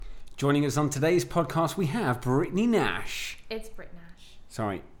Joining us on today's podcast, we have Brittany Nash. It's Brit Nash.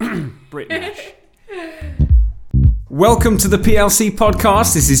 Sorry, Brit Nash. Welcome to the PLC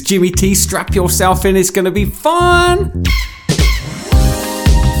podcast. This is Jimmy T. Strap yourself in. It's going to be fun.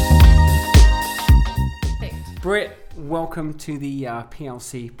 Brit, welcome to the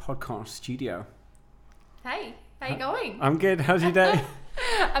PLC podcast studio. Hey, how you going? I'm good. How's your day?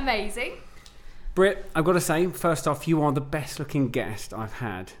 Amazing. Brit, I've got to say, first off, you are the best looking guest I've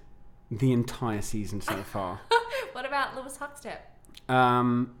had the entire season so far. What about Lewis Huckstep?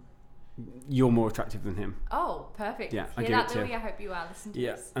 You're more attractive than him. Oh, perfect. Yeah, I Hear give that, it to Louis? you. I hope you are listening to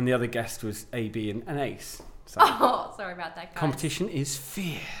this. And the other guest was AB and Ace. So Oh, sorry about that, guys. competition is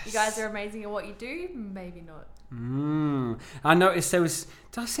fierce. You guys are amazing at what you do. Maybe not. I noticed there was...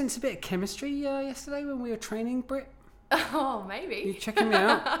 Did I sense a bit of chemistry yesterday when we were training, Brit? Oh, maybe. You checking me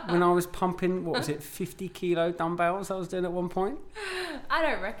out when I was pumping, 50 kilo dumbbells I was doing at one point? I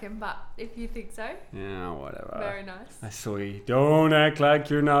don't reckon, but if you think so. Yeah, whatever. Very nice. I saw you. Don't act like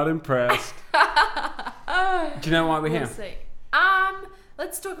you're not impressed. Do you know why we're here? We'll see.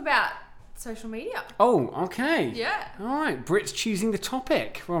 Let's talk about social media. Oh, okay. Yeah. All right, Brit's choosing the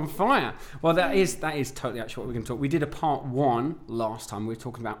topic. We're on fire. Well, that is totally actually what we're going to talk. We did a part 1 last time. We were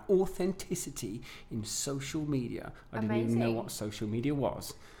talking about authenticity in social media. I didn't even know what social media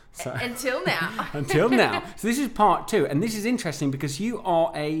was. So, Until now. until now. So this is part 2, and this is interesting because you are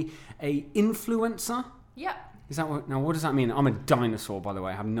a influencer. Yep. Is that what? Now, what does that mean? I'm a dinosaur, by the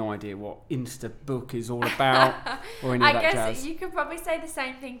way. I have no idea what Instabook is all about or any of that jazz. I guess you could probably say the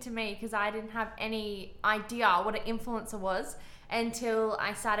same thing to me because I didn't have any idea what an influencer was until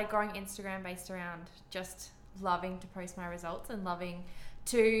I started growing Instagram based around just loving to post my results and loving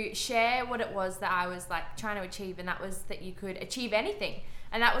to share what it was that I was like trying to achieve, and that was that you could achieve anything.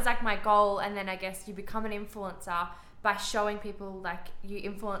 And that was like my goal. And then I guess you become an influencer by showing people like you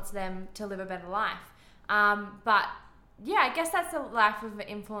influence them to live a better life. But yeah, I guess that's the life of an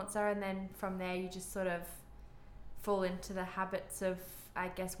influencer, and then from there you just sort of fall into the habits of, I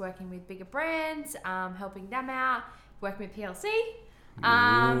guess, working with bigger brands, helping them out, working with PLC,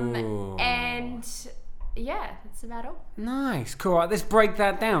 and yeah, that's about all. Nice, cool. All right, let's break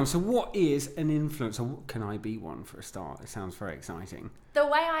that down. So what is an influencer? What can I be one for a start? It sounds very exciting. The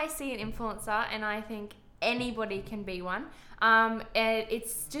way I see an influencer, and I think anybody can be one,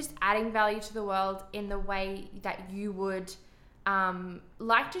 it's just adding value to the world in the way that you would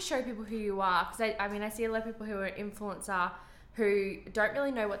like to show people who you are. Because I see a lot of people who are an influencer who don't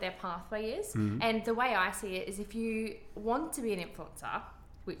really know what their pathway is. And the way I see it is, if you want to be an influencer,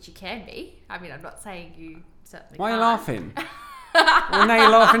 which you can be, I'm not saying you certainly Why are you can't. laughing? Well, now you're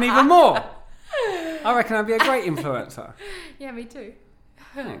laughing even more. I reckon I'd be a great influencer. Yeah, me too.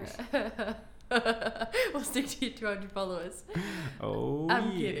 Thanks. We'll stick to your 200 followers. Oh,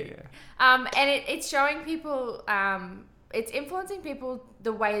 I'm kidding. And it's showing people, it's influencing people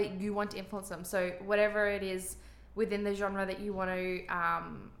the way that you want to influence them. So whatever it is within the genre that you want to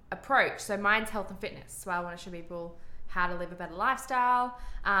approach. So mine's health and fitness. So I want to show people how to live a better lifestyle.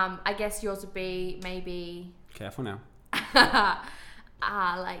 I guess yours would be maybe... Careful now.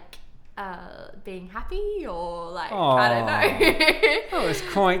 Being happy, or like, Aww. I don't know. Oh, it's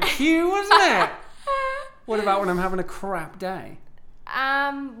quite cute, wasn't it? What about when I'm having a crap day?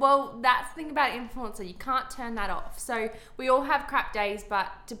 Well, that's the thing about influencer. You can't turn that off. So we all have crap days,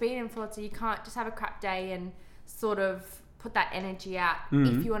 but to be an influencer, you can't just have a crap day and sort of put that energy out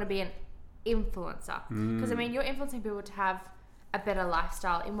if you want to be an influencer. Because you're influencing people to have a better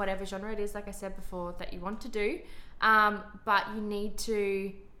lifestyle in whatever genre it is, like I said before, that you want to do. But you need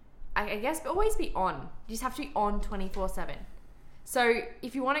to, I guess, always be on. You just have to be on 24/7. So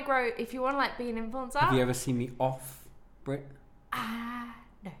if you want to grow, if you want to like be an influencer... Have you ever seen me off, Brit?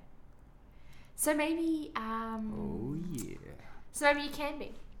 No. So maybe... oh, yeah. So maybe you can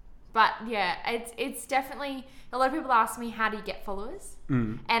be. But yeah, it's definitely... A lot of people ask me, how do you get followers?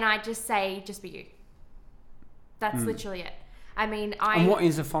 And I just say, just be you. That's literally it. And what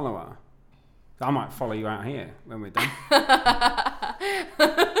is a follower? I might follow you out here when we're done.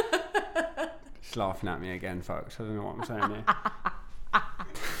 She's laughing at me again, folks. I don't know what I'm saying here.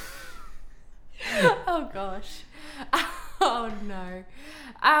 Oh gosh. Oh no.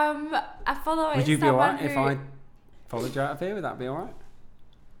 A follower. Would you be alright if I I followed you out of here? Would that be alright?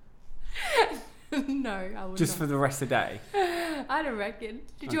 No, I would Just not. for the rest of the day? I don't reckon.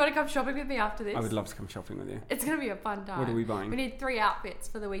 Did you want to come shopping with me after this? I would love to come shopping with you. It's going to be a fun time. What are we buying? We need 3 outfits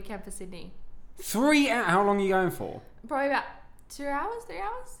for the weekend for Sydney. 3 hours? How long are you going for? Probably about 2 hours, 3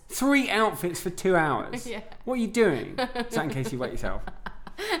 hours? 3 outfits for 2 hours? Yeah. What are you doing? Is that in case you wet yourself?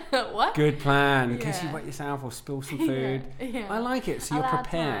 What? Good plan. In case you wet yourself or spill some food. Yeah. I like it. So you're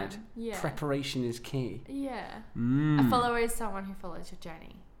prepared. Yeah. Preparation is key. Yeah. A follower is someone who follows your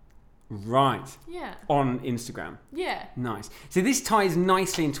journey. Right. Yeah. On Instagram. Yeah. Nice. So this ties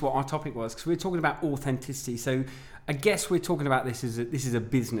nicely into what our topic was, because we were talking about authenticity. So I guess we're talking about this is a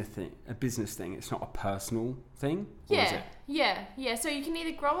business thing. A business thing. It's not a personal thing. Yeah. Is it? Yeah. So you can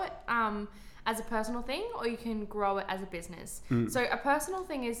either grow it as a personal thing, or you can grow it as a business. So a personal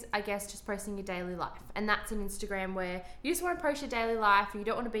thing is, I guess, just posting your daily life, and that's an Instagram where you just want to post your daily life. You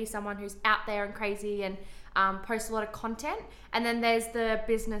don't want to be someone who's out there and crazy and post a lot of content. And then there's the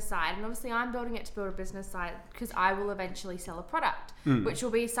business side, and obviously I'm building it to build a business side because I will eventually sell a product, which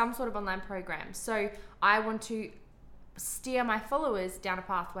will be some sort of online program. So I want to steer my followers down a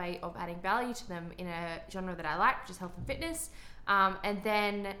pathway of adding value to them in a genre that I like, which is health and fitness. And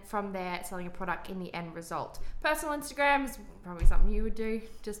then from there, selling a product in the end result. Personal Instagram is probably something you would do.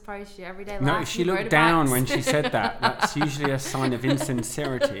 Just post your everyday life. No, she looked down when she said that. That's usually a sign of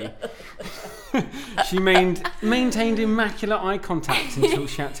insincerity. She maintained immaculate eye contact until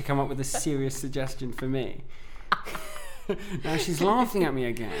she had to come up with a serious suggestion for me. Now she's laughing at me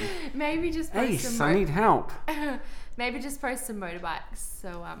again. Maybe just post Ace, I need help. Maybe just post some motorbikes.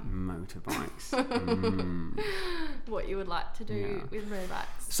 So motorbikes. What you would like to do with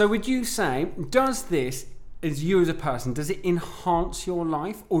motorbikes. So would you say, does this, as you as a person, does it enhance your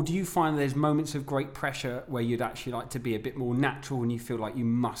life, or do you find there's moments of great pressure where you'd actually like to be a bit more natural and you feel like you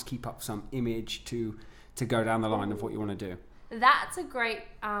must keep up some image to go down the line of what you want to do? That's a great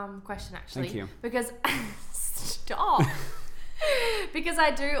question, actually. Thank you. Because stop. Because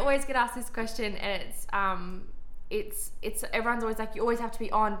I do always get asked this question, and it's everyone's always like, you always have to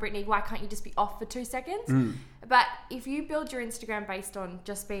be on, Brittany, why can't you just be off for 2 seconds? But if you build your Instagram based on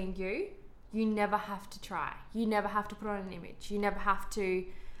just being you never have to try. You never have to put on an image. You never have to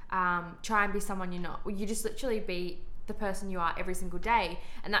try and be someone you're not. You just literally be the person you are every single day.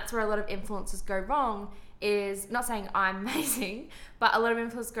 And that's where a lot of influencers go wrong, is not saying I'm amazing, but a lot of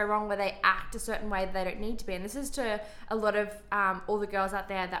influencers go wrong where they act a certain way that they don't need to be. And this is to a lot of all the girls out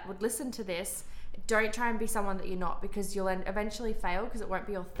there that would listen to this. Don't try and be someone that you're not, because you'll eventually fail, because it won't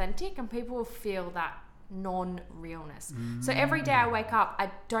be authentic and people will feel that non-realness. So every day I wake up,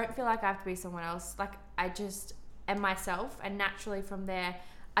 I don't feel like I have to be someone else. Like, I just am myself, and naturally from there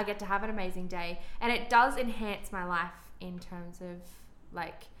I get to have an amazing day. And it does enhance my life in terms of,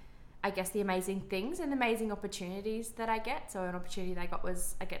 like, I guess the amazing things and amazing opportunities that I get. So an opportunity that I got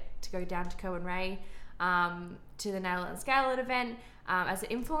was I get to go down to Co and Ray to the Nail It and Scale It event as an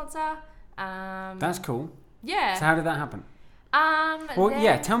influencer. That's cool. Yeah. So how did that happen?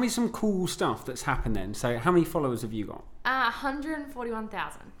 Tell me some cool stuff that's happened then. So how many followers have you got?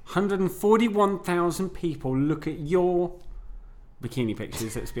 141,000. 141,000 people look at your bikini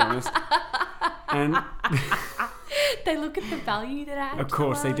pictures, let's be honest. And they look at the value that I add. Of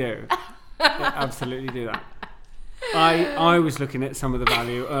course they do. They absolutely do that. I was looking at some of the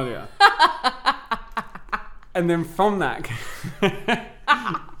value earlier. And then from that...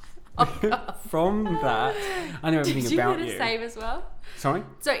 From that, I know everything about you. Did you get a save as well? Sorry?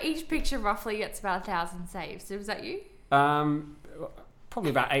 So each picture roughly gets about 1,000 saves. So was that you? Probably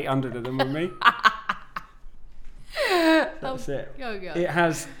about 800 of them with me. That's it. Go. It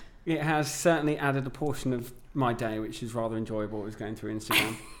has certainly added a portion of my day, which is rather enjoyable. It was going through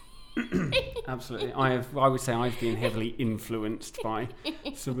Instagram. Absolutely. I would say I've been heavily influenced by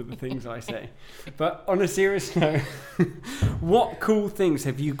some of the things I say. But on a serious note, what cool things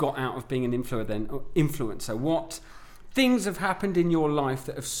have you got out of being an influencer? What things have happened in your life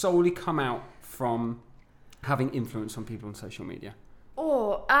that have solely come out from having influence on people on social media?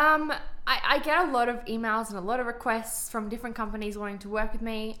 I get a lot of emails and a lot of requests from different companies wanting to work with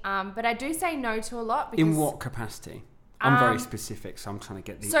me, but I do say no to a lot. Because, in what capacity? I'm very specific, so I'm trying to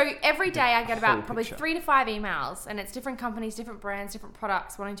get the... So every day I get about probably picture. 3 to 5 emails, and it's different companies, different brands, different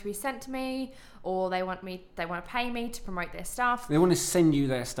products wanting to be sent to me, or they want to pay me to promote their stuff. They want to send you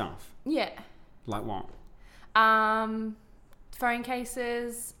their stuff? Yeah. Like what? Phone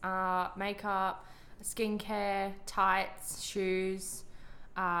cases, makeup, skincare, tights, shoes,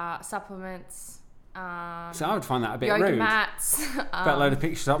 supplements. So I would find that a bit yoga rude. Mats. About a load of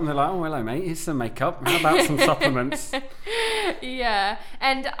pictures up and they're like, oh, hello, mate, here's some makeup. How about some supplements? Yeah.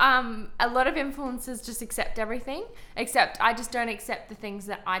 And a lot of influencers just accept everything, except I just don't accept the things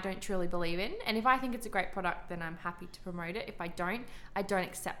that I don't truly believe in. And if I think it's a great product, then I'm happy to promote it. If I don't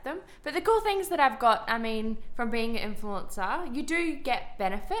accept them. But the cool things that I've got, I mean, from being an influencer, you do get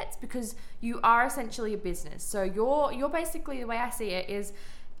benefits because you are essentially a business. So you're basically, the way I see it is,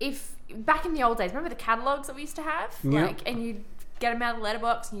 if back in the old days, remember the catalogs that we used to have? Yep. Like, and you'd get them out of the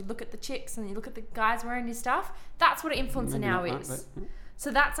letterbox and you look at the chicks and you look at the guys wearing your stuff. That's what an influencer now is.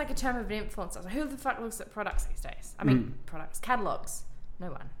 So that's like a term of an influencer. So who the fuck looks at products these days? I mean, products, catalogs. No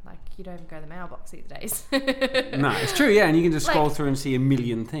one. Like, you don't even go to the mailbox these days. No, it's true, yeah. And you can just scroll through and see a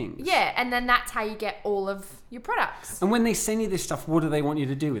million things. Yeah, and then that's how you get all of your products. And when they send you this stuff, what do they want you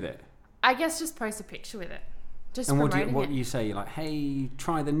to do with it? I guess just post a picture with it. Just and promoting what do you say? You're like, hey,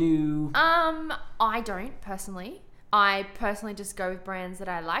 try the new... I don't, personally. I personally just go with brands that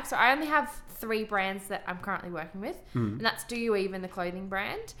I like. So I only have 3 brands that I'm currently working with. And that's Do You Even, the clothing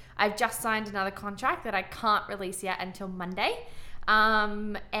brand. I've just signed another contract that I can't release yet until Monday.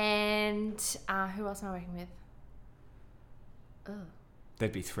 And who else am I working with?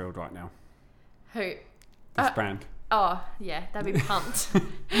 They'd be thrilled right now. Who? This brand. Oh, yeah, they'd be pumped.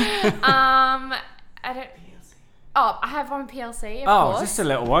 I don't... PLC. Oh, I have one PLC, of course. Just a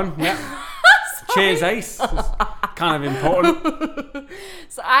little one. Yeah. Cheers, Ace. It's kind of important.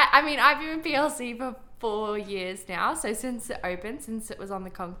 So, I mean, I've been in PLC for 4 years now. So, since it opened, since it was on the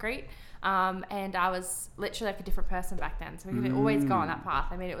concrete. And I was literally like a different person back then. So, we could always go on that path.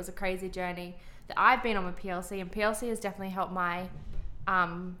 I mean, it was a crazy journey that I've been on with PLC. And PLC has definitely helped my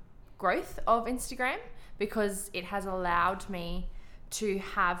growth of Instagram because it has allowed me to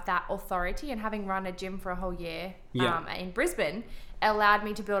have that authority. And having run a gym for a whole year in Brisbane, allowed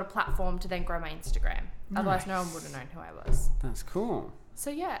me to build a platform to then grow my Instagram. Nice. Otherwise, no one would have known who I was. That's cool.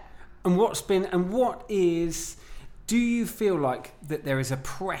 So, yeah. Do you feel like that there is a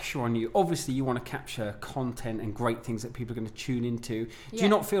pressure on you? Obviously, you want to capture content and great things that people are going to tune into. Do you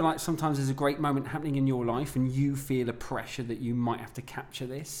not feel like sometimes there's a great moment happening in your life and you feel a pressure that you might have to capture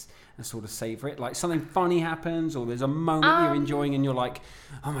this and sort of savor it? Like something funny happens or there's a moment you're enjoying and you're like,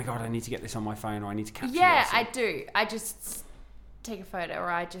 oh my God, I need to get this on my phone or I need to capture this. Yeah, I do. I just take a photo or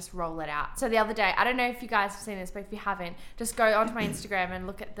I just roll it out. So the other day, I don't know if you guys have seen this, but if you haven't, just go onto my Instagram and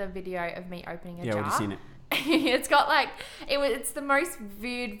look at the video of me opening a jar. Yeah, I've seen it. It's got like it's the most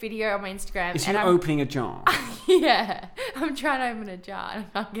viewed video on my Instagram. Is you opening a jar? Yeah, I'm trying to open a jar and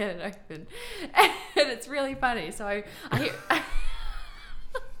I can't get it open, and it's really funny. So I hear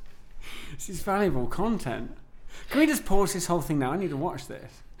this is valuable content. Can we just pause this whole thing now? I need to watch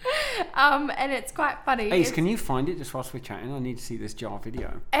this. And it's quite funny. Ace, can you find it just whilst we're chatting? I need to see this jar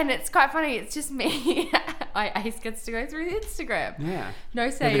video. And it's quite funny. It's just me. Ace gets to go through the Instagram. Yeah. No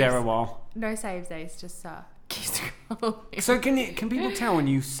saves. Maybe there a while. No saves, Ace. Just keep scrolling. So can people tell when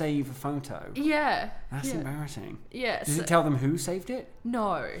you save a photo? Yeah. That's embarrassing. Yeah. Does it tell them who saved it?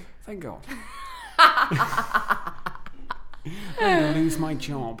 No. Thank God. I'm going to lose my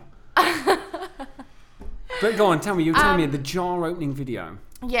job. But go on, tell me. You're telling me the jar opening video.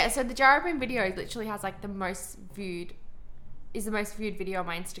 Yeah, so the jar opening video literally has like the most viewed video on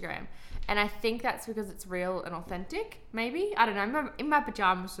my Instagram. And I think that's because it's real and authentic, maybe. I don't know. I'm in my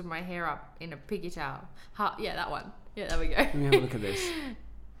pajamas with my hair up in a piggy towel. Yeah, that one. Yeah, there we go. Let me have a look at this.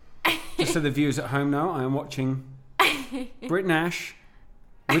 Just so the viewers at home know, I am watching Brit Nash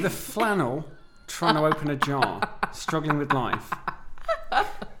with a flannel trying to open a jar, struggling with life.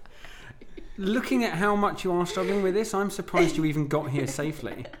 Looking at how much you are struggling with this, I'm surprised you even got here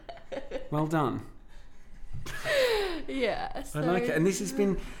safely. Well done. Yeah. So... I like it. And this has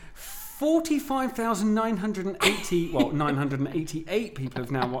been 45,980, 988 people have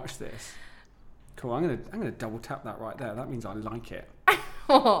now watched this. Cool. I'm gonna double tap that right there. That means I like it.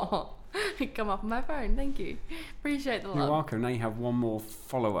 Oh, it come up on my phone. Thank you. Appreciate the love. You're welcome. Now you have one more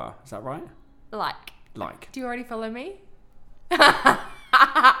follower. Is that right? Like. Do you already follow me?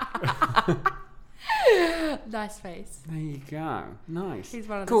 Nice face. There you go. Nice. He's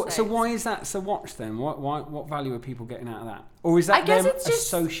one of cool. The so why is that so watched then? What value are people getting out of that? Or is that them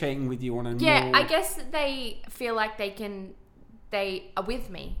associating with you on a more... I guess they feel like they are with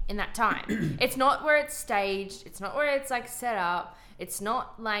me in that time. It's not where it's staged. It's not where it's like set up. It's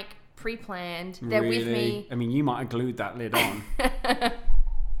not like pre-planned. They're with me. I mean, you might have glued that lid on.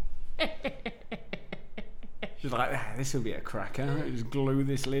 She's like, this will be a cracker. Just glue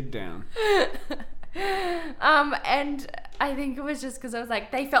this lid down. And I think it was just because I was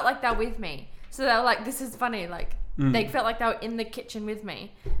like, they felt like they were with me. So they were like, this is funny. Like, they felt like they were in the kitchen with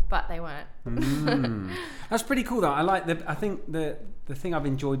me, but they weren't. That's pretty cool, though. I think the thing I've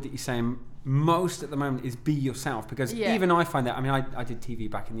enjoyed that you're saying most at the moment is be yourself, because even I find that. I mean, I did TV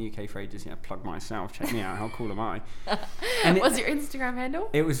back in the UK for ages. Plug myself. Check me out. How cool am I? And was your Instagram handle?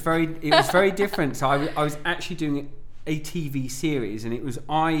 It was very different. So I was actually doing a TV series, and it was,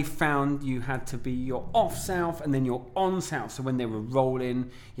 I found you had to be your off self and then your on self. So when they were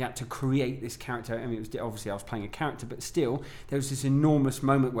rolling, you had to create this character. I mean, it was obviously I was playing a character, but still there was this enormous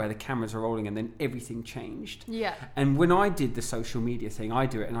moment where the cameras are rolling and then everything changed. Yeah. And when I did the social media thing, I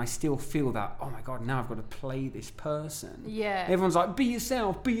do it and I still feel that, oh my God, now I've got to play this person. Yeah. Everyone's like, be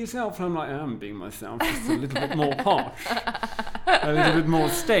yourself, and I'm like, I'm being myself, just a little bit more posh, a little bit more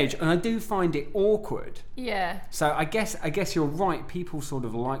stage, and I do find it awkward. Yeah. So I guess you're right. People sort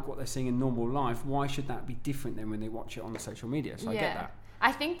of like what they're seeing in normal life. Why should that be different than when they watch it on the social media? So I get that.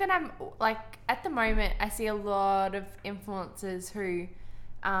 I think that I'm like, at the moment, I see a lot of influencers who,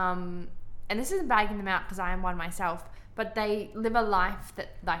 and this isn't bagging them out because I am one myself, but they live a life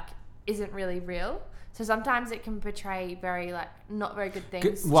that like isn't really real. So sometimes it can portray very like not very good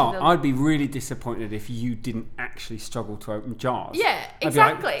things. Well, I'd be really disappointed if you didn't actually struggle to open jars. Yeah,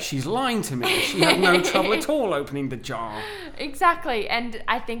 exactly. Like, she's lying to me. She had no trouble at all opening the jar. Exactly, and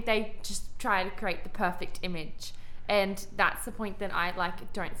I think they just try to create the perfect image. And that's the point that I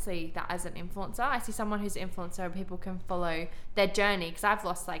like don't see that as an influencer. I see someone who's an influencer and people can follow their journey, because I've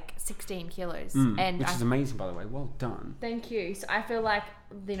lost like 16 kilos. Which is amazing, by the way. Well done. Thank you. So I feel like,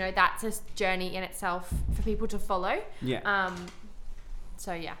 you know, that's a journey in itself for people to follow. Yeah.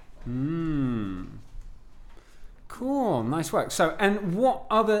 So yeah. Cool, nice work. So, and what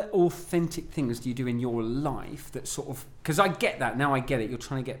other authentic things do you do in your life that sort of, because I get that, now I get it, you're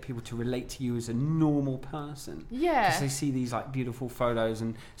trying to get people to relate to you as a normal person. Yeah. Because they see these like beautiful photos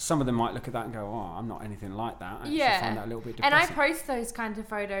and some of them might look at that and go, oh, I'm not anything like that. I actually find that a little bit depressing. And I post those kinds of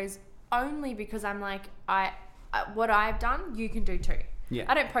photos only because I'm like, what I've done, you can do too. Yeah.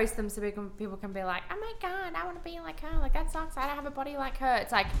 I don't post them so people can be like, oh my God, I want to be like her. Like, that sucks. I don't have a body like her.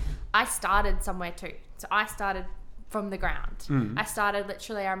 It's like, I started somewhere too. So I started from the ground. I started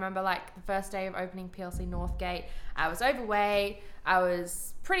literally, I remember like the first day of opening PLC Northgate, I was overweight. I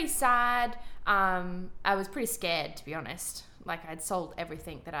was pretty sad. I was pretty scared, to be honest. Like, I'd sold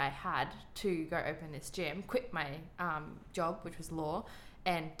everything that I had to go open this gym, quit my job, which was law,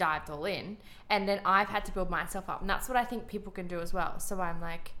 and dived all in. And then I've had to build myself up. And that's what I think people can do as well. So I'm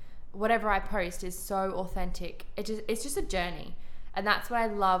like, whatever I post is so authentic. It's just a journey. And that's why I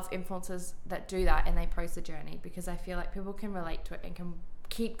love influencers that do that and they post the journey, because I feel like people can relate to it and can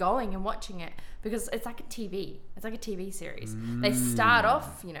keep going and watching it, because it's like a TV. It's like a TV series. They start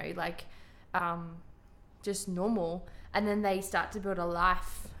off, you know, like just normal, and then they start to build a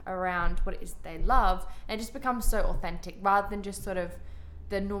life around what it is they love, and it just becomes so authentic rather than just sort of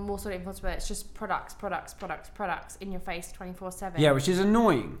the normal sort of influence where it's just products in your face 24/7. Yeah, which is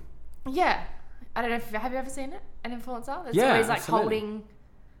annoying. Yeah. I don't know if have you ever seen it? An influencer that's yeah, always like absolutely. holding.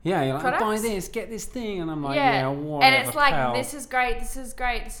 Yeah, you're like, products. buy this, get this thing, and I'm like, yeah, whatever. And it's like, pal. this is great, this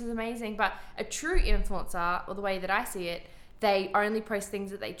is amazing. But a true influencer, or the way that I see it, they only post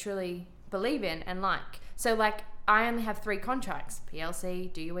things that they truly believe in and like. So like, I only have 3 contracts: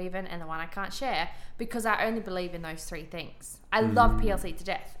 PLC, Do You Even, and the one I can't share, because I only believe in those 3 things. I love PLC to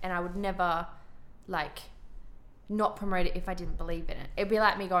death, and I would never like not promote it if I didn't believe in it. It'd be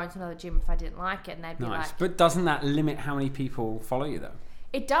like me going to another gym if I didn't like it, and they'd be like... But doesn't that limit how many people follow you though?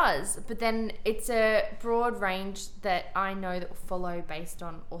 It does, but then it's a broad range that I know that will follow based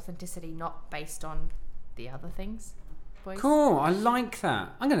on authenticity, not based on the other things. Boys. Cool, I like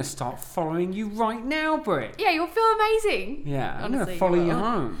that. I'm going to start following you right now, Britt. Yeah, you'll feel amazing. Yeah, honestly, I'm going to follow you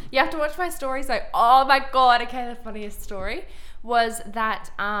home. You have to watch my stories though. Oh my God, okay, the funniest story was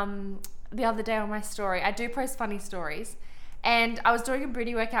that the other day on my story, I do post funny stories, and I was doing a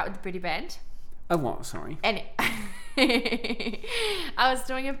booty workout with the booty band. Oh, what? Sorry. And I was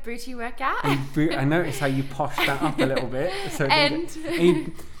doing a booty workout. I noticed how you poshed that up a little bit. So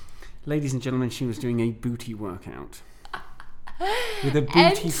ladies and gentlemen, she was doing a booty workout with a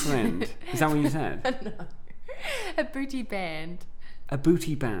booty friend. Is that what you said? No. A booty band. A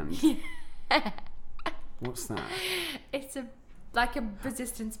booty band? Yeah. What's that? It's like a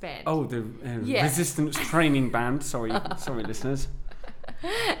resistance band. Oh, the resistance training band. Sorry, listeners.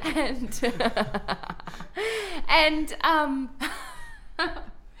 And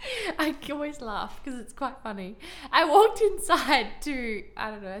I always laugh because it's quite funny. I walked inside to,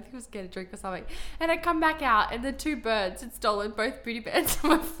 I don't know, I think I was getting a drink or something, and I come back out and the 2 birds had stolen both booty bands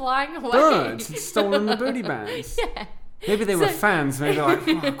and were flying away. Birds had stolen the booty bands? Yeah. Maybe they were fans. Maybe they're like,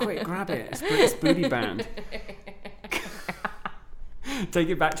 oh, quick, grab it. It's Brit's booty band. Take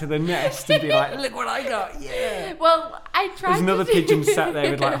it back to the nest and be like, look what I got, yeah. Well, I tried. There's another pigeon sat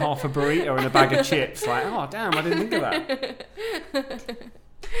there with like half a burrito and a bag of chips, like, oh damn, I didn't think of that.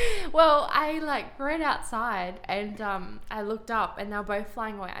 Well, I ran outside and I looked up and they were both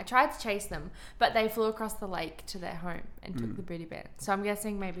flying away. I tried to chase them, but they flew across the lake to their home and took the booty band. So I'm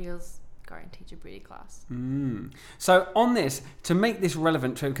guessing maybe he was going to teach a booty class. So on this, to make this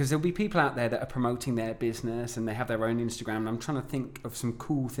relevant to, because there'll be people out there that are promoting their business and they have their own Instagram, and I'm trying to think of some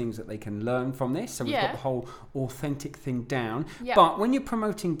cool things that they can learn from this. So we've got the whole authentic thing down. Yep. But when you're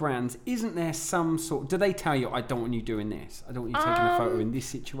promoting brands, isn't there some sort, do they tell you, I don't want you doing this, I don't want you taking a photo in this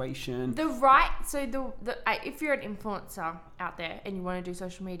situation? If you're an influencer out there and you want to do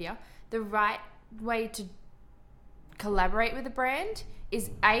social media, the right way to collaborate with a brand is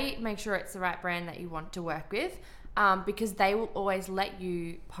make sure it's the right brand that you want to work with, because they will always let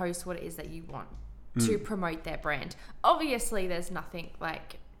you post what it is that you want to promote their brand. Obviously, there's nothing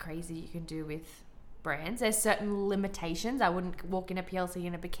crazy you can do with brands. There's certain limitations. I wouldn't walk in a PLC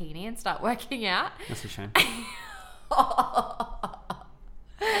in a bikini and start working out. That's a shame.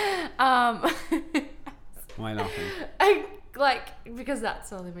 Why laughing? Because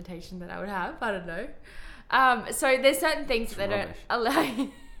that's a limitation that I would have. I don't know. So there's certain things that they don't allow you.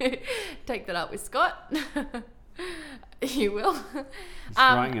 Take that up with Scott. You will. Just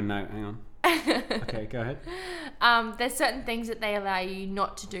writing a note. Hang on. Okay, go ahead. There's certain things that they allow you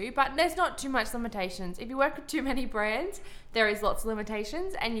not to do, but there's not too much limitations. If you work with too many brands, there is lots of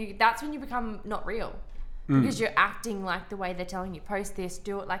limitations, and that's when you become not real. Because you're acting like the way they're telling you, post this,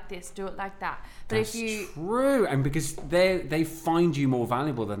 do it like this, do it like that. But That's true. And because they find you more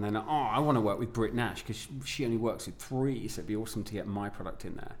valuable than they're like, I want to work with Britt Nash because she only works with 3, so it'd be awesome to get my product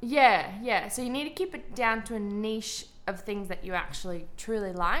in there. Yeah. So you need to keep it down to a niche of things that you actually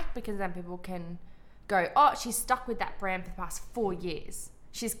truly like, because then people can go, she's stuck with that brand for the past 4 years.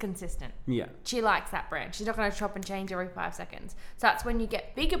 She's consistent. Yeah. She likes that brand. She's not going to chop and change every 5 seconds. So that's when you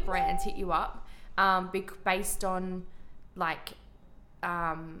get bigger brands hit you up. Based on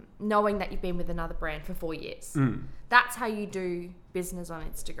knowing that you've been with another brand for 4 years. That's how you do business on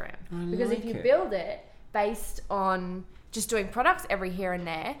Instagram. Because if you build it based on just doing products every here and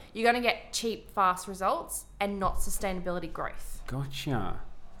there, you're going to get cheap, fast results and not sustainability growth. Gotcha.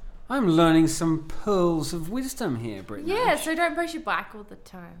 I'm learning some pearls of wisdom here, Brittany. Yeah, so don't push your bike all the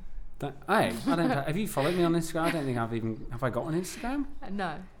time. Have you followed me on Instagram? I don't think have I got an Instagram?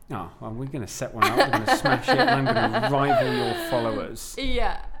 No. Oh, well, we're going to set one up. We're going to smash it, and I'm going to rival your followers.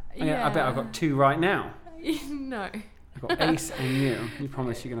 Yeah. I bet I've got 2 right now. No. I've got Ace and you. You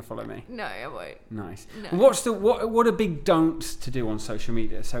promise you're going to follow me? No, I won't. Nice. No. What are big don'ts to do on social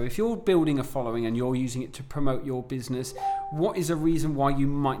media? So if you're building a following and you're using it to promote your business, what is a reason why you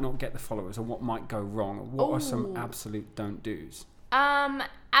might not get the followers, or what might go wrong? Or what are some absolute don't do's?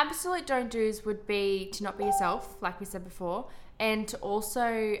 Absolute don't do's would be to not be yourself, like we said before, and to also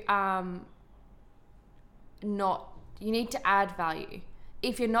you need to add value.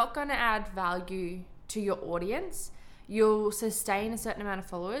 If you're not going to add value to your audience, you'll sustain a certain amount of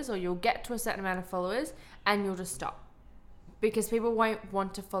followers, or you'll get to a certain amount of followers and you'll just stop, because people won't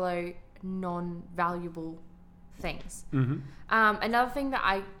want to follow non-valuable things. Another thing that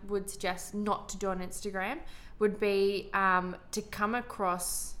I would suggest not to do on Instagram would be to come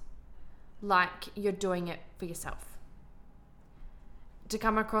across like you're doing it for yourself. To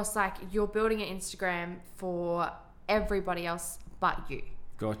come across like you're building an Instagram for everybody else but you.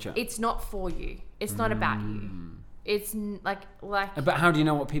 Gotcha. It's not for you. It's not about you. It's like. But how do you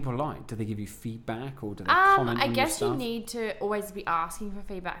know what people like? Do they give you feedback, or do they comment on I guess your you stuff? need to always be asking for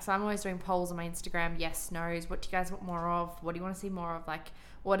feedback. So I'm always doing polls on my Instagram. Yes, no's. What do you guys want more of? What do you want to see more of?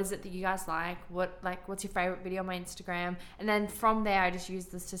 What is it that you guys like? What's your favorite video on my Instagram? And then from there, I just use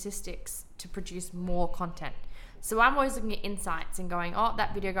the statistics to produce more content. So I'm always looking at insights and going,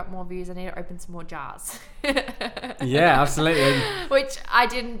 that video got more views. I need to open some more jars. Yeah, absolutely. Which I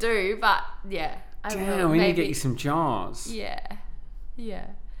didn't do, but yeah. Damn, we need to get you some jars. Yeah.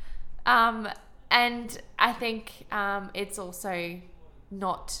 And I think it's also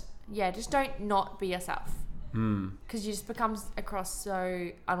not, just don't not be yourself. Because you just become across so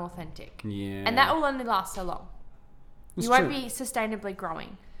unauthentic. Yeah. And that will only last so long. You won't be sustainably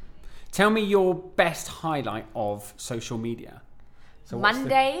growing. Tell me your best highlight of social media. So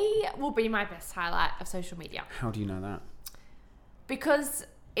Monday will be my best highlight of social media. How do you know that? Because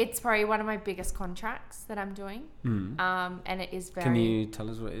it's probably one of my biggest contracts that I'm doing. And it is very... Can you tell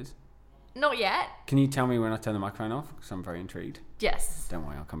us what it is? Not yet. Can you tell me when I turn the microphone off? Because I'm very intrigued. Yes. Don't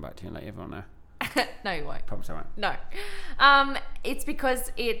worry, I'll come back to you and let everyone know. No, you won't. Promise I won't. No. It's because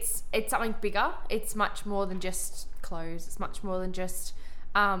it's something bigger. It's much more than just clothes. It's much more than just...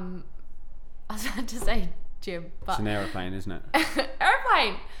 I was about to say gym, but... It's an aeroplane, isn't it?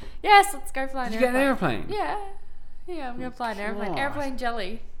 Aeroplane! Yes, let's go fly an aeroplane. Did you get an aeroplane? Yeah. Yeah, I'm gonna fly an airplane. Gosh. Airplane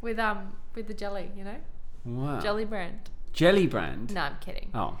jelly with the jelly, you know? Wow. Jelly brand. Jelly brand? No, I'm kidding.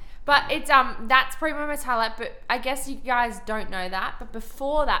 Oh. But it's that's probably my most highlight. But I guess you guys don't know that. But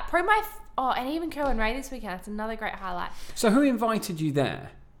before that, probably and even Cohen Ray this weekend. That's another great highlight. So who invited you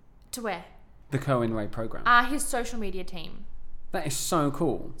there? To where? The Cohen Ray program. His social media team. That is so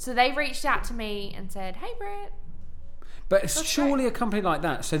cool. So they reached out to me and said, "Hey, Brett." But surely a company like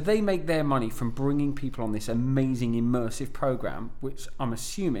that, so they make their money from bringing people on this amazing immersive program, which I'm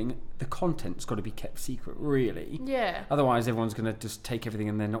assuming the content's got to be kept secret, really. Yeah. Otherwise, everyone's going to just take everything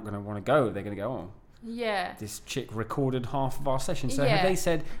and they're not going to want to go. They're going to go, oh, yeah, this chick recorded half of our session. So Yeah. have they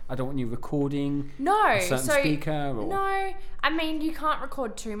said, I don't want you recording No, a certain speaker? Or? No, I mean, you can't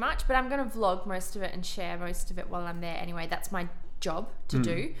record too much, but I'm going to vlog most of it and share most of it while I'm there anyway. That's my job to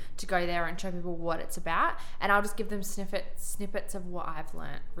do, to go there and show people what it's about, and I'll just give them snippets of what I've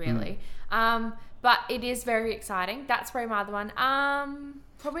learnt, really. But it is very exciting. That's probably my other one.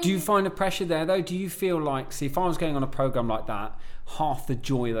 Probably. Do you find a pressure there, though? Do you feel like, see, if I was going on a program like that, half the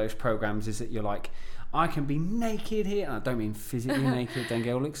joy of those programs is that you're like, I can be naked here. And I don't mean physically naked, don't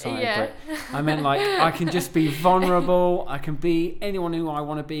get all excited. Yeah. But I meant like I can just be vulnerable. I can be anyone who I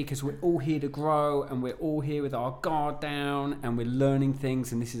want to be because we're all here to grow and we're all here with our guard down and we're learning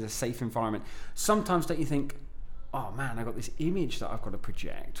things and this is a safe environment. Sometimes don't you think, oh man, I've got this image that I've got to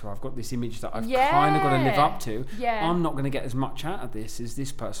project or I've got this image that I've kind of got to live up to. Yeah. I'm not going to get as much out of this as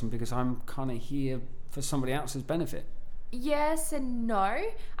this person because I'm kind of here for somebody else's benefit. Yes and no.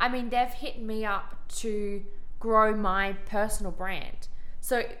 I mean, they've hit me up to grow my personal brand.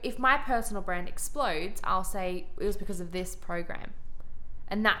 So if my personal brand explodes, I'll say it was because of this program.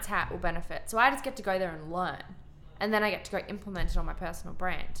 And that's how it will benefit. So I just get to go there and learn. And then I get to go implement it on my personal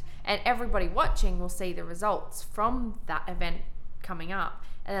brand. And everybody watching will see the results from that event coming up.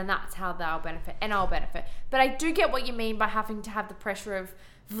 And then that's how they'll benefit and I'll benefit. But I do get what you mean by having to have the pressure of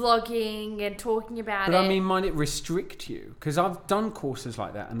vlogging and talking about it. But I mean, might it restrict you? Because I've done courses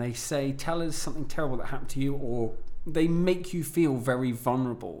like that and they say, tell us something terrible that happened to you, or they make you feel very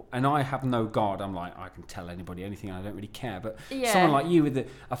vulnerable. And I have no guard. I'm like, I can tell anybody anything and I don't really care. But someone like you with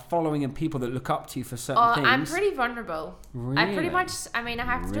a following and people that look up to you for certain things. I'm pretty vulnerable. Really? I pretty much, I mean, I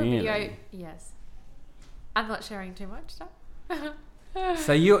have to do a video. Yes. I'm not sharing too much stuff.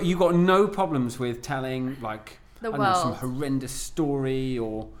 So you got no problems with telling like some world. horrendous story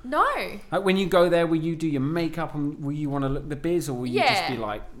or No. like when you go there, will you do your makeup and will you want to look the biz or will you just be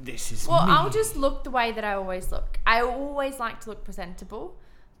like, this is Well, me? I'll just look the way that I always look. I always like to look presentable,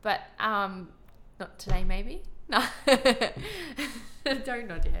 but not today maybe. No. Don't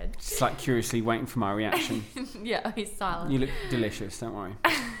nod your head. Just like curiously waiting for my reaction. Yeah, he's silent. You look delicious, don't worry.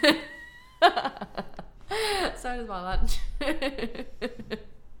 So does my lunch.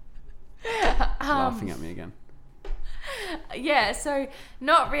 Laughing at me again. Yeah, so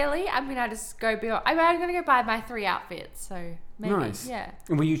not really. I mean, I just go I'm going to go buy my 3 outfits, so maybe. Nice. Yeah.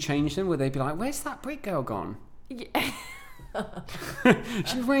 And will you change them? Will they be like, where's that Brit girl gone? Yeah.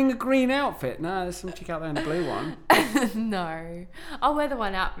 She's wearing a green outfit. No, there's some chick out there in a blue one. No. I'll wear the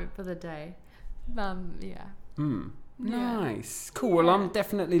one outfit for the day. Yeah. Nice. Cool. Well, I'm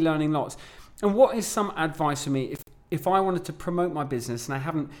definitely learning lots. And what is some advice for me if I wanted to promote my business and I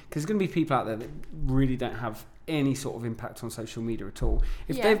haven't, because there's going to be people out there that really don't have any sort of impact on social media at all.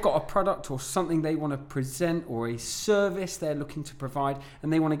 If they've got a product or something they want to present or a service they're looking to provide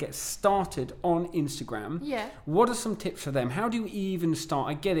and they want to get started on Instagram, what are some tips for them? How do you even start?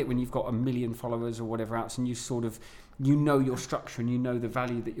 I get it when you've got 1 million followers or whatever else and you sort of, you know your structure and you know the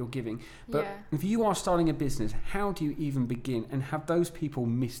value that you're giving. But if you are starting a business, how do you even begin? And have those people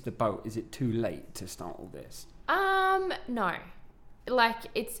missed the boat? Is it too late to start all this? No. Like,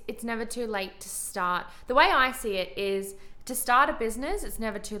 it's never too late to start. The way I see it is to start a business, it's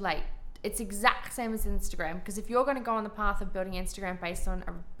never too late. It's exact same as Instagram, because if you're going to go on the path of building Instagram based on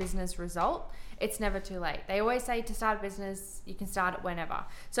a business result, it's never too late. They always say to start a business, you can start it whenever.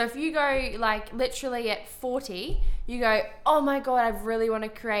 So if you go like literally at 40, you go, oh my God, I really want to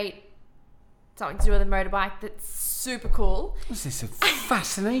create something to do with a motorbike that's super cool. What's this, a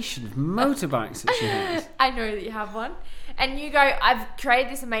fascination of motorbikes that she has? I know that you have one. And you go, I've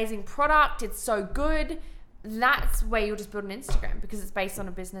created this amazing product, it's so good. That's where you'll just build an Instagram because it's based on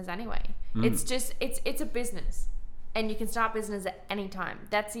a business anyway. It's just, it's a business. and you can start business at any time.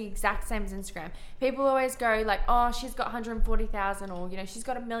 That's the exact same as Instagram. People always go like, oh, she's got 140,000, or, you know, she's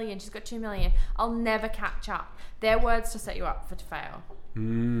got 1 million, she's got 2 million. I'll never catch up. They're words to set you up to fail.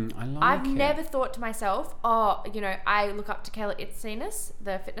 I've never thought to myself, oh, you know, I look up to Kayla Itzinas,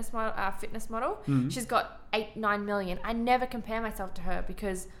 the fitness model. She's got 8-9 million. I never compare myself to her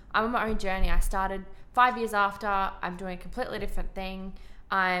because I'm on my own journey. I started 5 years after. I'm doing a completely different thing.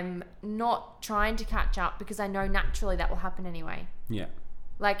 I'm not trying to catch up because I know naturally that will happen anyway. Yeah.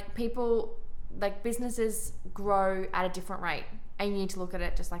 Like businesses grow at a different rate, and you need to look at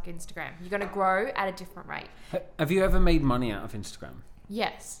it just like Instagram. You're going to grow at a different rate. Have you ever made money out of Instagram?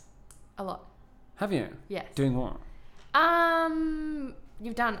 Yes. A lot. Have you? Yes. Doing what?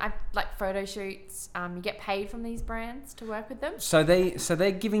 You've done like photo shoots. You get paid from these brands to work with them. So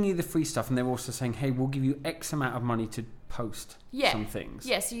they're giving you the free stuff, and they're also saying, hey, we'll give you X amount of money to post some things.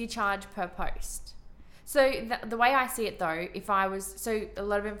 Yeah, so you charge per post. So the way I see it though, so a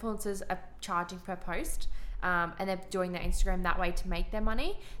lot of influencers are charging per post, and they're doing their Instagram that way to make their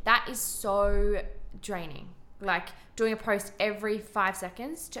money. That is so draining. Like doing a post every 5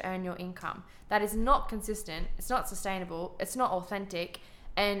 seconds to earn your income. That is not consistent. It's not sustainable. It's not authentic.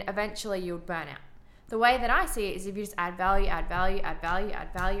 And eventually you'll burn out. The way that I see it is if you just add value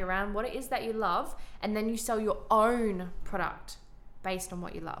around what it is that you love, and then you sell your own product based on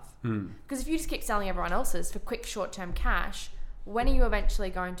what you love. Because if you just keep selling everyone else's for quick short-term cash, when are you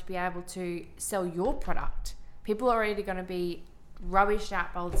eventually going to be able to sell your product? People are already going to be rubbished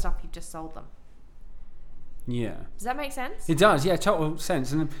out by all the stuff you've just sold them. Yeah. Does that make sense? It does, yeah, total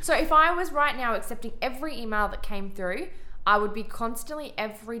sense. And so if I was right now accepting every email that came through, I would be constantly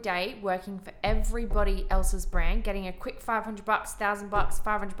every day working for everybody else's brand, getting a quick $500, $1,000,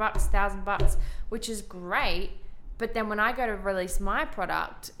 $500, $1,000, which is great. But then when I go to release my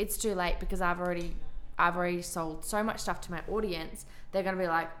product, it's too late because I've already sold so much stuff to my audience. They're going to be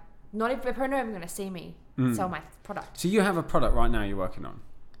like, they're probably not even going to see me sell my product. So you have a product right now you're working on?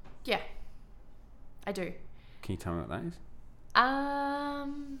 Yeah, I do. Can you tell me what that is? I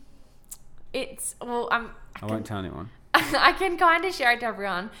won't tell anyone. I can kind of share it to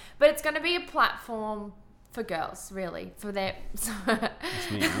everyone, but it's going to be a platform for girls, really, for their.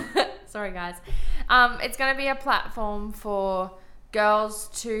 That's me. Sorry, guys. It's going to be a platform for girls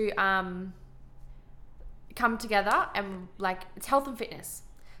to come together and like it's health and fitness.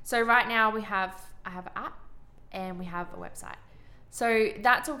 So right now I have an app and we have a website. So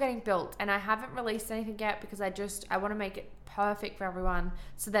that's all getting built, and I haven't released anything yet because I want to make it perfect for everyone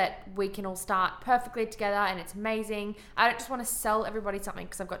so that we can all start perfectly together and it's amazing. I don't just want to sell everybody something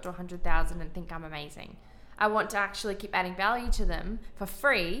because I've got to 100,000 and think I'm amazing. I want to actually keep adding value to them for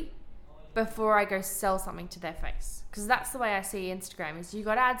free before I go sell something to their face, because that's the way I see Instagram is you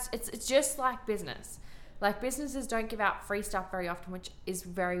got ads. It's just like business. Like businesses don't give out free stuff very often, which is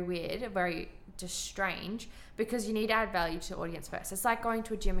very weird, very just strange, because you need to add value to the audience first. It's like going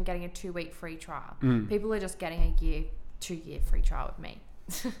to a gym and getting a 2-week free trial. People are just getting a 2-year free trial with me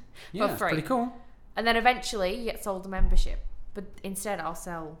yeah, for free. Pretty cool. And then eventually you get sold a membership, but instead I'll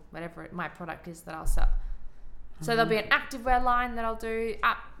sell whatever my product is that I'll sell. So there'll be an activewear line that I'll do,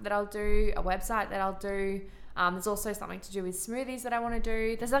 app that I'll do, a website that I'll do. There's also something to do with smoothies that I want to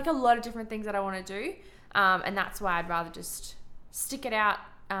do. There's like a lot of different things that I want to do, and that's why I'd rather just stick it out,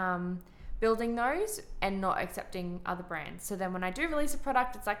 building those and not accepting other brands. So then when I do release a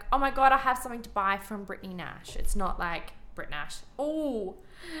product, it's like, oh my God, I have something to buy from Brittany Nash. It's not like Brit Nash. Ooh.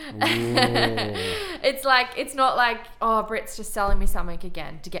 It's not like, oh, Brit's just selling me something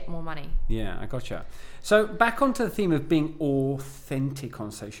again to get more money. Yeah, I gotcha. So back onto the theme of being authentic on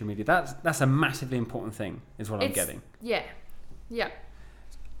social media. That's a massively important thing, is what I'm getting. Yeah. Yeah.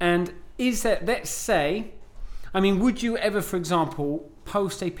 And is that, let's say, I mean, would you ever, for example,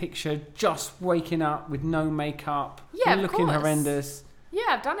 post a picture just waking up with no makeup, looking horrendous? Yeah,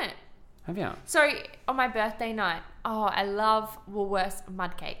 I've done it. Have you? So on my birthday night, I love Woolworths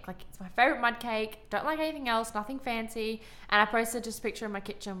mud cake. Like, it's my favorite mud cake. Don't like anything else, nothing fancy. And I posted just a picture in my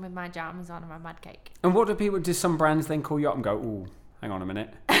kitchen with my pajamas on and my mud cake. And what do some brands then call you up and go, ooh, hang on a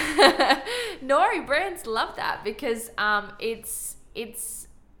minute? No, brands love that because it's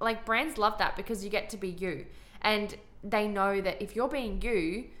like brands love that because you get to be you. And they know that if you're being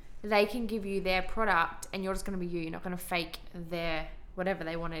you, they can give you their product and you're just going to be you. You're not going to fake their whatever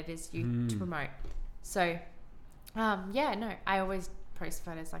they want it is you to promote. So, I always post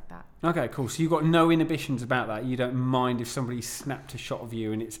photos like that. Okay, cool. So you've got no inhibitions about that. You don't mind if somebody snapped a shot of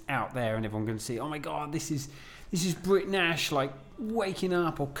you and it's out there and everyone can see, oh my God, this is Brit Nash, like waking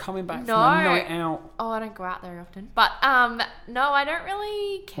up or coming back from a night out. Oh, I don't go out very often. But no, I don't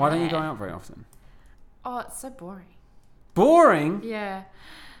really care. Why don't you go out very often? Oh, it's so boring. Boring? Yeah.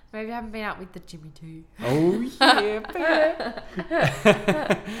 Maybe I haven't been out with the Jimmy too. Oh, yeah,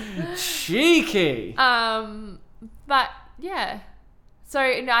 baby. Cheeky. But, yeah. So,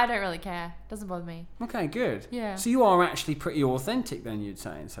 no, I don't really care. Doesn't bother me. Okay, good. Yeah. So you are actually pretty authentic then, you'd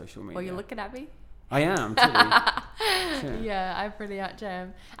say, in social media. Well, you're looking at me. I am, too. Yeah, I pretty much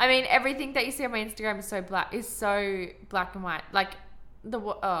am. I mean, everything that you see on my Instagram is so black and white. Like,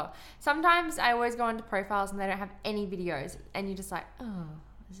 sometimes I always go onto profiles and they don't have any videos. And you're just like, oh,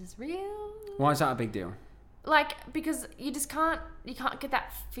 is this real? Why is that a big deal? Like, because you just can't get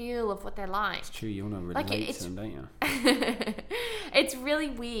that feel of what they're like. It's true, you want to relate to them, don't you? It's really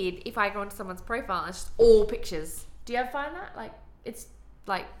weird if I go into someone's profile and it's just all pictures. Do you ever find that? Like, it's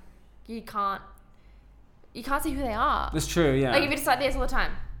like, you can't see who they are. That's true, yeah. Like, if it's like this all the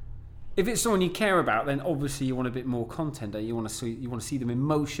time. If it's someone you care about, then obviously you want a bit more content. You want to see them in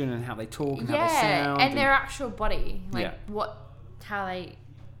motion and how they talk and how they sound. And their actual body. Like, how they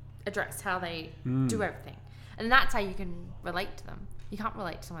address, how they do everything. And that's how you can relate to them. You can't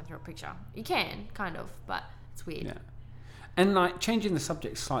relate to someone through a picture. You can, kind of, but it's weird. Yeah. And like, changing the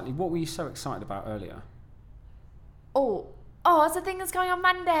subject slightly, what were you so excited about earlier? Oh, it's the thing that's going on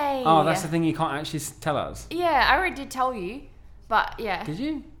Monday. Oh, that's the thing you can't actually tell us. Yeah, I already did tell you, but yeah. Did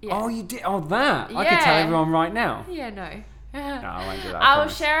you? Yeah. Oh, you did? Oh, that. Yeah. I could tell everyone right now. Yeah, no. No, I won't do that. I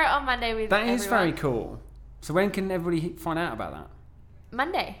will share it on Monday with everyone. That is very cool. So when can everybody find out about that?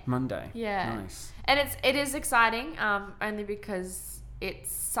 Monday. Yeah. Nice. And it is exciting, only because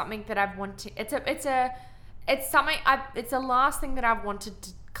it's something that I've wanted. It's the last thing that I've wanted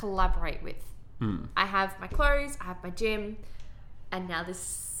to collaborate with. I have my clothes, I have my gym, and now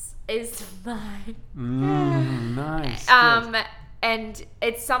this is mine. Nice. And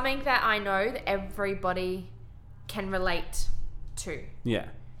it's something that I know that everybody can relate to. Yeah.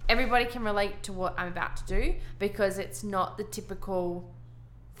 Everybody can relate to what I'm about to do because it's not the typical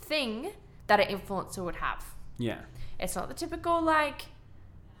thing that an influencer would have. Yeah. It's not the typical, like,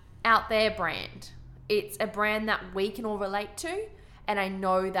 out there brand. It's a brand that we can all relate to, and I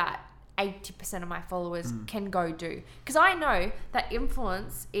know that 80% of my followers can go do. Because I know that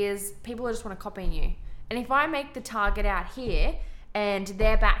influence is people who just want to copy you. And if I make the target out here and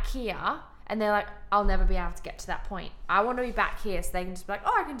they're back here and they're like, I'll never be able to get to that point. I want to be back here so they can just be like,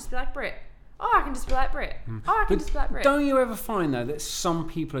 oh, I can just be like Brit. Oh, I can just be like Brit. Oh, I can just be like Brit. Don't you ever find, though, that some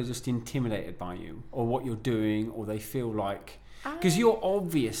people are just intimidated by you or what you're doing, or they feel like... Because you're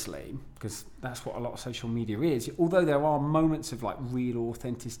obviously, because that's what a lot of social media is, although there are moments of like real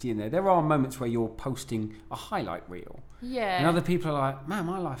authenticity in there are moments where you're posting a highlight reel. Yeah. And other people are like, man,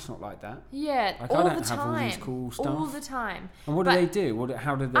 my life's not like that. Yeah, like, all I don't the have time. all these cool stuff. All the time. And what do they do?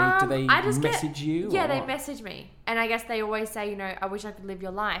 How do they message you? Yeah, or they what? message me. And I guess they always say, I wish I could live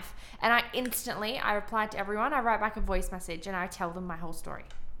your life. And I reply to everyone. I write back a voice message and I tell them my whole story.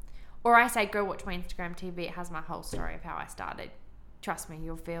 Or I say, go watch my Instagram TV. It has my whole story of how I started. Trust me,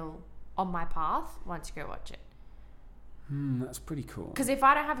 you'll feel on my path once you go watch it. That's pretty cool. Because if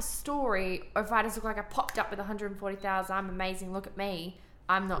I don't have a story, or if I just look like I popped up with 140,000, I'm amazing, look at me,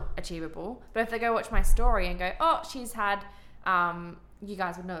 I'm not achievable. But if they go watch my story and go, oh, she's had, you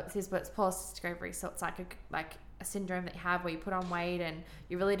guys would know this, but it's polycystic ovary, so it's like a syndrome that you have where you put on weight and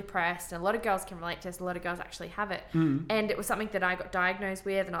you're really depressed, and a lot of girls can relate to this. A lot of girls actually have it. And it was something that I got diagnosed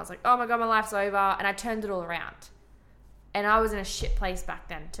with, and I was like, oh my God, my life's over. And I turned it all around. And I was in a shit place back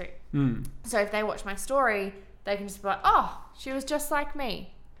then too. So if they watch my story, they can just be like, oh, she was just like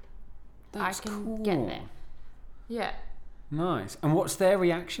me. That's I can cool. get there. Yeah. Nice. And what's their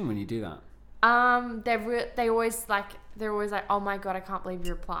reaction when you do that? They're always like, oh my God, I can't believe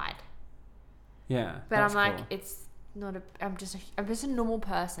you replied. Yeah. But I'm like, cool. it's not I'm just a normal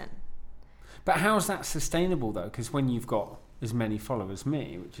person. But how's that sustainable though? Because when you've got as many followers as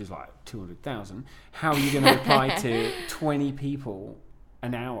me, which is like 200,000, how are you going to reply to 20 people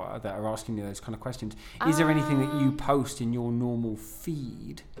an hour that are asking you those kind of questions? Is there anything that you post in your normal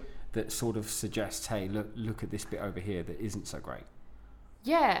feed that sort of suggests, hey, look at this bit over here that isn't so great?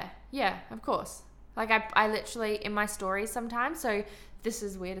 Yeah, of course. Like I literally in my stories sometimes, so this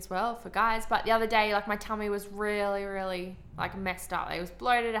is weird as well for guys, but the other day, like my tummy was really, really like messed up. It was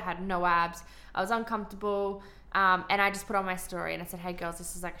bloated, I had no abs, I was uncomfortable. And I just put on my story and I said, hey girls,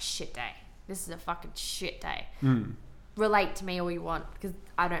 this is like a shit day. This is a fucking shit day. Relate to me all you want because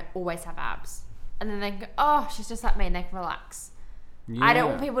I don't always have abs. And then they go, oh, she's just like me, and they can relax. Yeah. I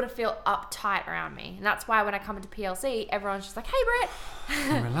don't want people to feel uptight around me. And that's why when I come into PLC, everyone's just like, hey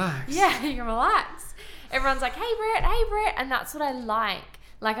Britt. Relax. Yeah, you can relax. Everyone's like, hey Britt. And that's what I like.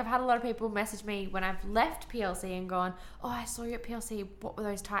 Like I've had a lot of people message me when I've left PLC and gone, oh, I saw you at PLC. What were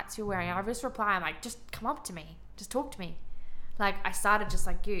those tights you're wearing? I just reply, I'm like, just come up to me. Just talk to me. Like, I started just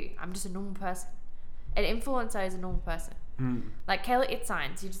like you. I'm just a normal person. An influencer is a normal person. Like Kayla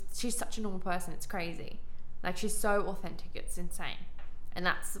Itzines, she's such a normal person. It's crazy. Like, she's so authentic. It's insane. And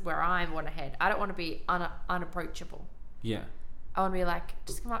that's where I want to head. I don't want to be unapproachable. Yeah. I want to be like,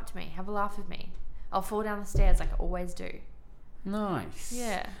 just come up to me, have a laugh with me. I'll fall down the stairs like I always do. Nice.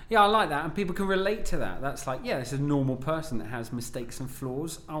 Yeah. Yeah, I like that. And people can relate to that. That's like, yeah, this is a normal person that has mistakes and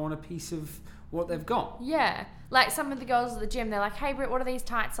flaws. I want a piece of what they've got. Yeah. Like, some of the girls at the gym, they're like, hey, Britt, what are these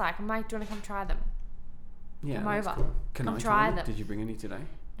tights like? I'm like, do you want to come try them? Yeah. Come over. Cool. Can come I try them. Did you bring any today?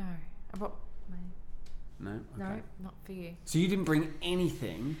 No. I brought No? Okay. No, not for you. So you didn't bring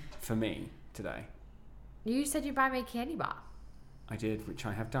anything for me today? You said you'd buy me a candy bar. I did, which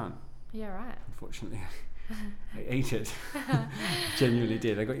I have done. Yeah, right. Unfortunately, I ate it. Genuinely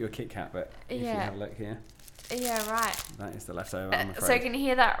did. I got you a Kit Kat, but if you have a look here. Yeah, right. That is the leftover, I'm afraid. So can you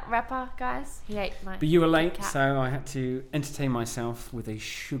hear that rapper, guys? He ate my But you were late, Kit Kat. so I had to entertain myself with a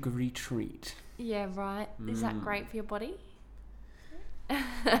sugary treat. Yeah, right. Is that great for your body? She's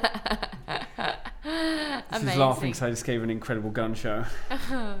laughing because I just gave an incredible gun show.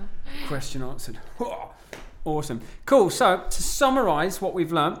 Question answered. Awesome. Cool. So to summarise what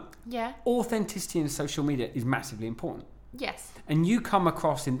we've learnt, authenticity in social media is massively important. Yes. And you come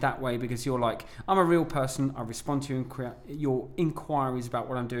across in that way because you're like, I'm a real person. I respond to your inquiries about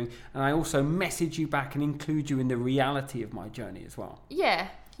what I'm doing. And I also message you back and include you in the reality of my journey as well. Yeah.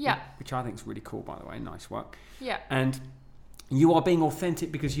 Yeah. Which I think is really cool, by the way. Nice work. Yeah. And you are being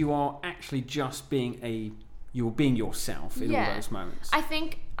authentic because you are actually just being you're being yourself in all those moments. I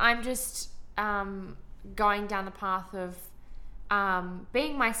think I'm just going down the path of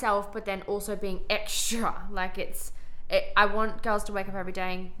being myself, but then also being extra. Like, I want girls to wake up every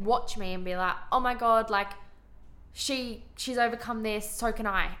day and watch me and be like, oh my God, like, she's overcome this, so can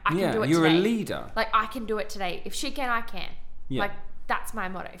I. I can do it today. You're a leader. Like, I can do it today. If she can, I can. Yeah. Like, that's my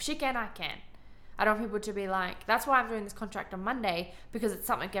motto. If she can, I can. I don't want people to be like, that's why I'm doing this contract on Monday, because it's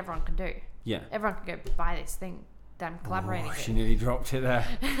something everyone can do. Yeah. Everyone can go buy this thing that I'm collaborating with. She nearly dropped it there.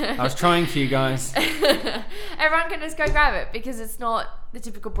 I was trying for you guys. Everyone can just go grab it because it's not the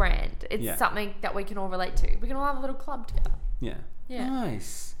typical brand. It's something that we can all relate to. We can all have a little club together. Yeah. Yeah.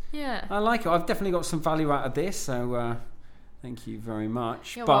 Nice. Yeah. I like it. I've definitely got some value out of this, so thank you very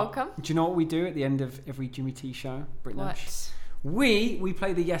much. You're welcome. Do you know what we do at the end of every Jimmy T show, Britt Nash? What? We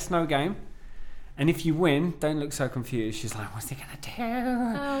play the yes/no game. And if you win, don't look so confused. She's like, what's he going to do?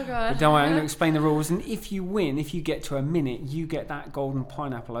 Oh, God. But don't worry, I'm going to explain the rules. And if you win, if you get to a minute, you get that golden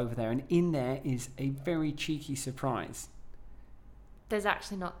pineapple over there. And in there is a very cheeky surprise. There's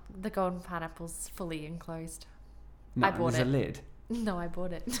actually not. The golden pineapple's fully enclosed. No, I bought there's it. a lid. No, I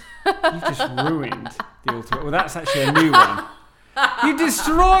bought it. You just ruined the ultimate. Well, that's actually a new one. You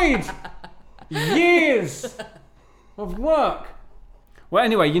destroyed years of work. Well,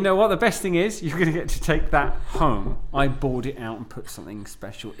 anyway, you know what? The best thing is you're going to get to take that home. I bored it out and put something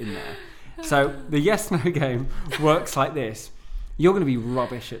special in there. So the yes-no game works like this. You're going to be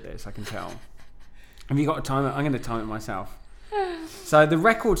rubbish at this, I can tell. Have you got a timer? I'm going to time it myself. So the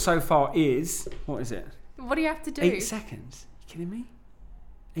record so far is, what is it? What do you have to do? 8 seconds. You kidding me?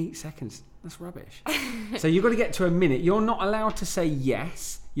 8 seconds. That's rubbish. So you've got to get to a minute. You're not allowed to say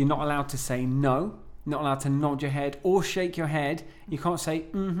yes. You're not allowed to say no. You're not allowed to nod your head or shake your head. You can't say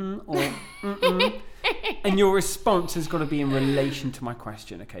mm-hmm or mm-mm. And your response has got to be in relation to my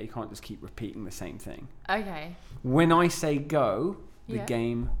question, okay? You can't just keep repeating the same thing. Okay. When I say go, the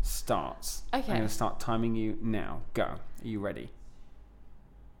game starts. Okay. I'm going to start timing you now. Go. Are you ready?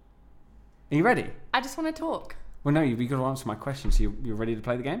 Are you ready? I just want to talk. Well, no, you've got to answer my question. So you're ready to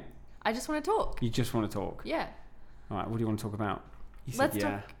play the game? I just want to talk. You just want to talk? Yeah. All right, what do you want to talk about? You said Let's yeah.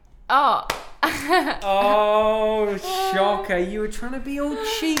 talk. Oh. Oh, shocker. You were trying to be all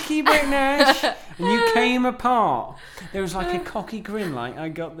cheeky, Britt Nash, and you came apart. There was like a cocky grin, like, I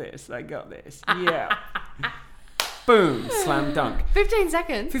got this. Yeah. Boom, slam dunk. 15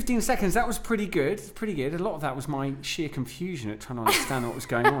 seconds. 15 seconds, that was pretty good. A lot of that was my sheer confusion at trying to understand what was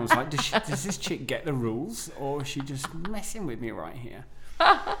going on. I was like, does this chick get the rules, or is she just messing with me right here?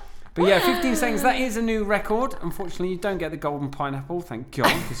 But yeah, 15 seconds, that is a new record. Unfortunately, you don't get the golden pineapple, thank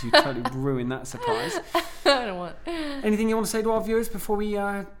God, because you totally ruined that surprise. I don't want. Anything you want to say to our viewers before we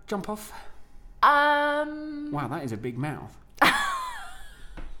jump off? Wow, that is a big mouth.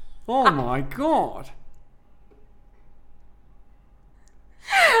 Oh my God.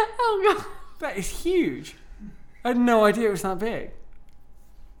 Oh God. That is huge. I had no idea it was that big.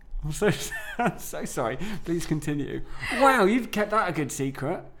 I'm so sorry. Please continue. Wow, you've kept that a good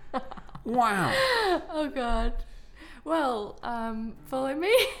secret. Wow. Oh God. Well, follow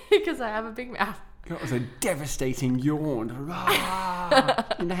me because I have a big mouth. That was a devastating yawn.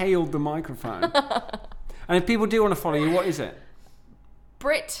 Inhaled the microphone. And if people do want to follow you, what is it?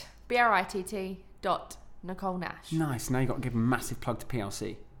 Britt, BRITT .Nicole Nash. Nice. Now you've got to give a massive plug to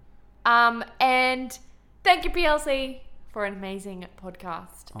PLC. And thank you, PLC, for an amazing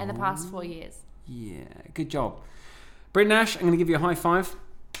podcast in the past 4 years. Yeah, good job. Britt Nash, I'm going to give you a high five.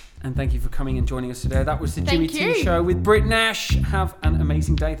 And thank you for coming and joining us today. That was the Jimmy T Show with Britt Nash. Have an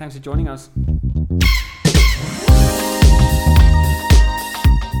amazing day. Thanks for joining us.